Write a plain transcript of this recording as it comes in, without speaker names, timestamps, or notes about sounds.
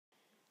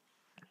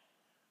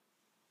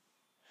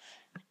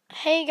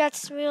Hey guys,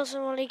 it's me,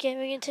 Molly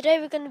Gaming, and today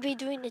we're going to be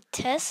doing a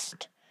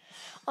test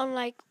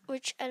on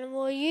which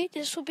animal are you.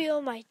 This will be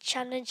on my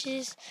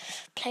challenges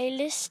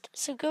playlist,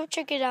 so go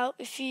check it out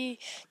if you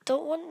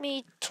don't want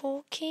me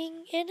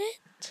talking in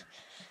it.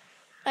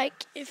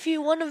 If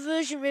you want a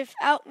version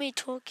without me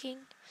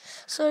talking.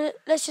 So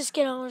let's just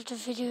get on with the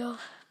video.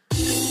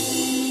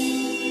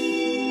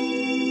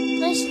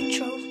 Nice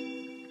intro.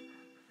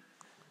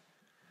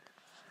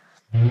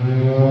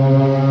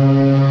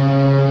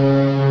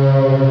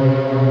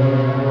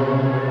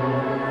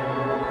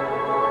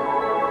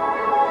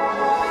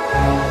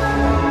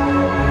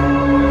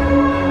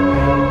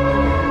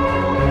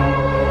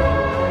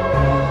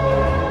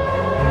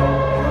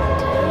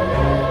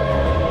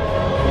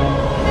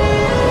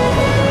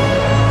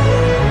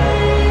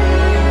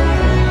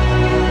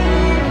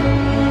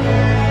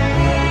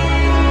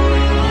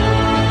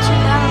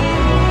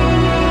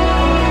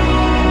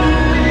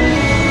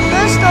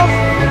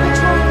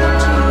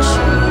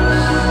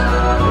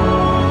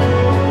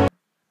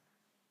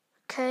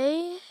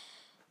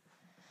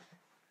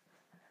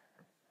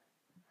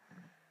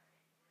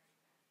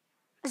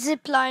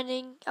 Zip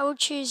lining. I will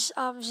choose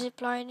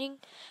zip lining.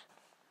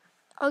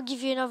 I'll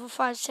give you another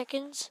 5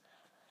 seconds.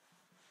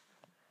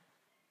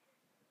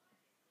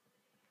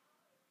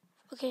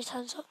 Okay,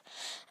 time's up.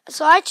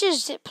 So I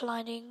choose zip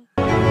lining.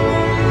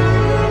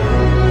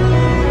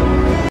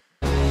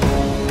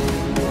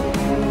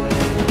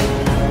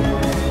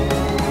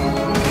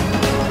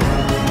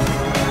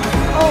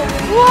 Oh,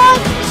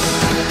 what?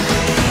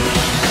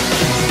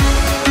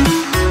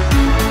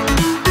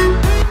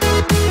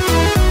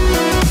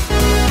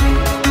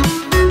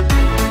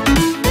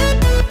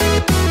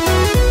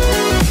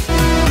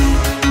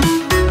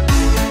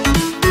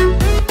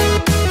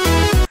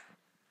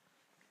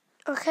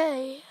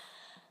 Okay.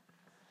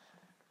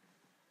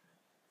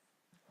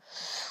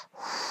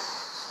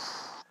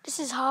 This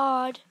is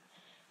hard.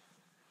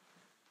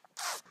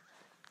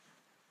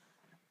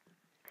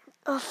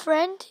 A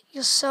friend,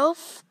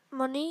 yourself,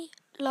 money,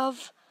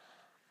 love,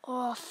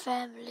 or a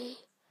family.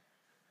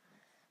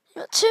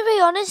 To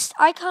be honest,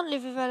 I can't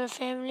live without a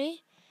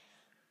family.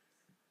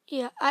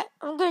 Yeah,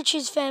 I'm gonna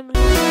choose family.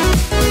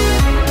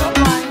 I'm not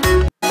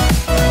lying.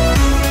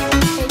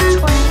 Okay,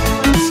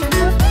 20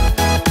 seconds.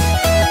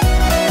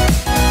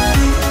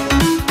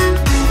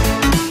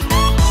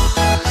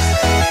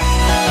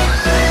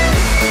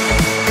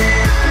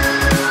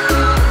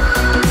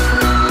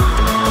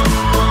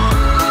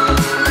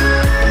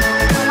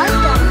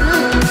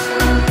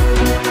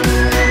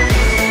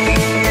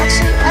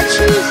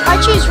 I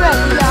choose red.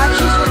 Yeah, I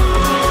choose red.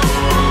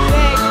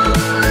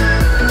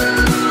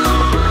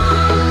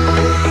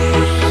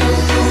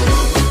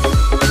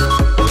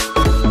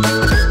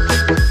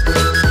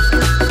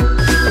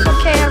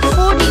 Okay, I have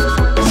 40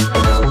 points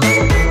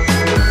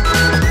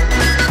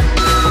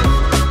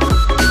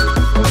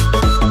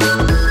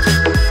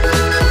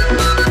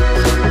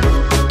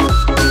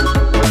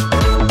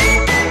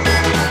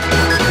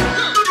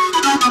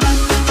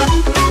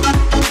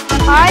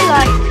I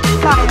like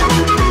fire.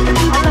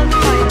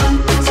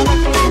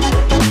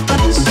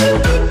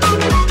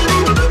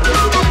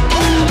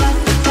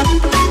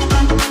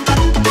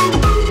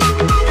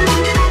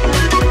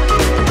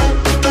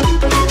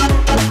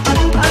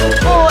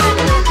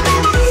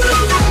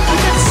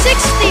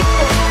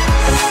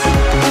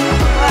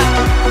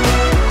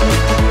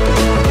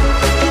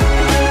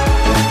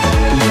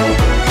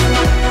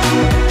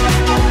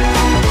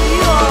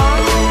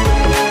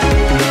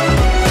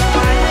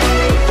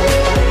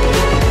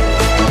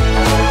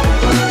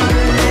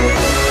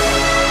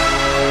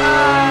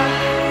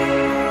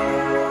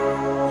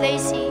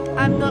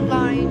 I'm not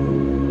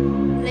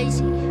lying.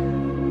 Lazy.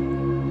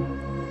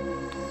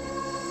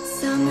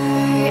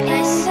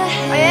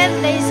 I am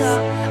lazy.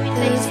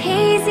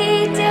 Hazy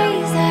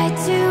days I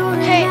do.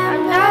 Hey,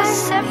 I'm now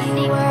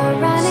 70. We're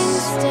running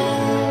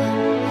still.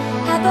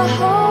 Had the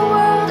whole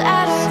world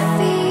at our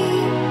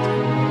feet.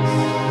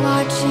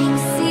 Watching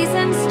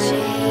seasons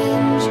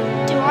change.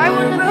 Do I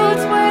want to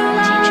roads were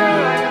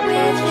lined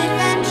with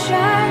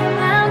adventure,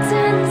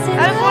 mountains in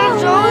out of all of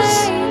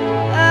those?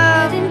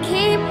 didn't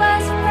keep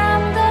us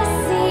from the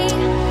sea.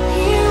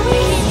 Here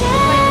we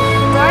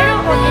stand. I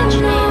don't want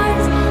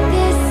engineers.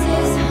 This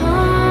is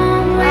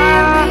home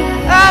where we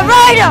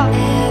Rider!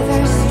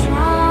 ever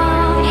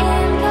strong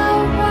in the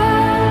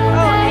world.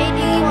 Oh,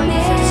 80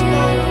 points. Let's go.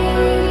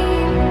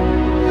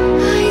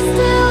 I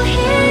still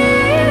hear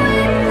you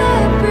in the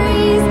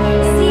breeze.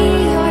 See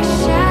your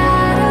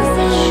shadows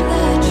in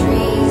the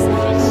trees,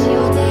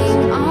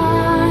 holding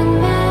on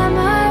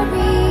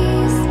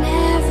memories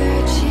never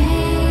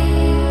change.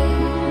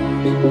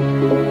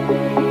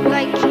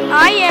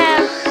 I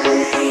am the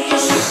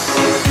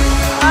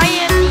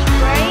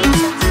great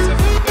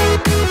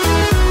sensitivity.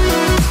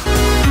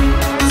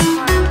 That's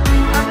my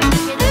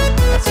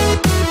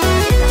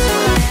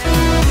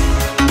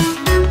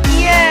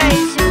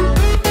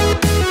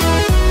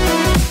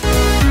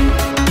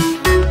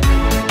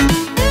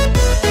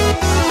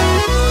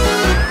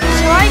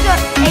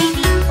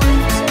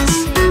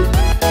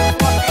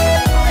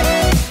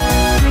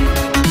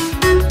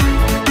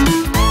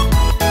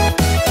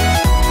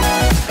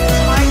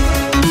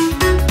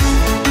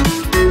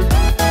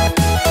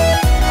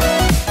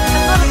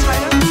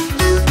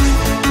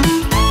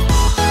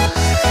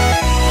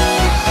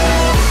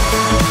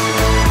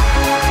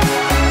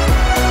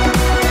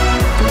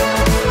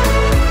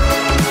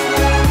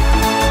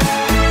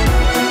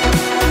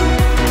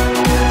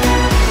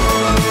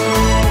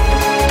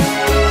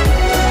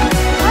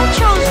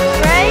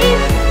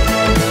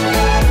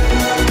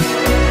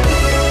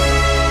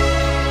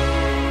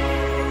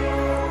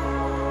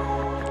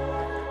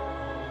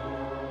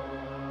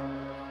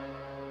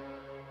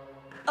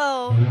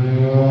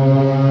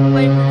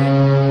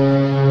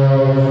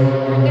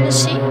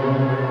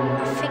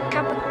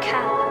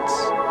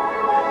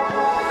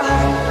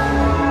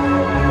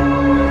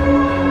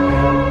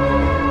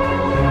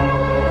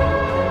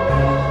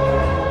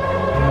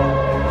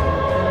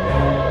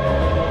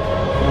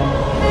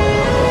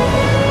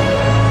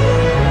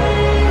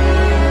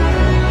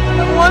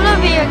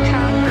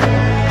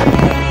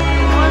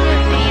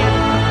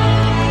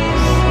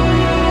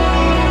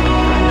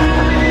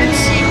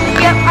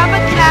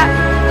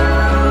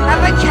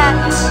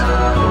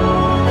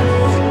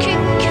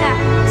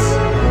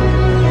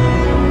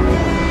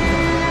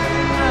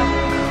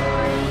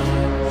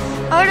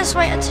let's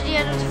wait until the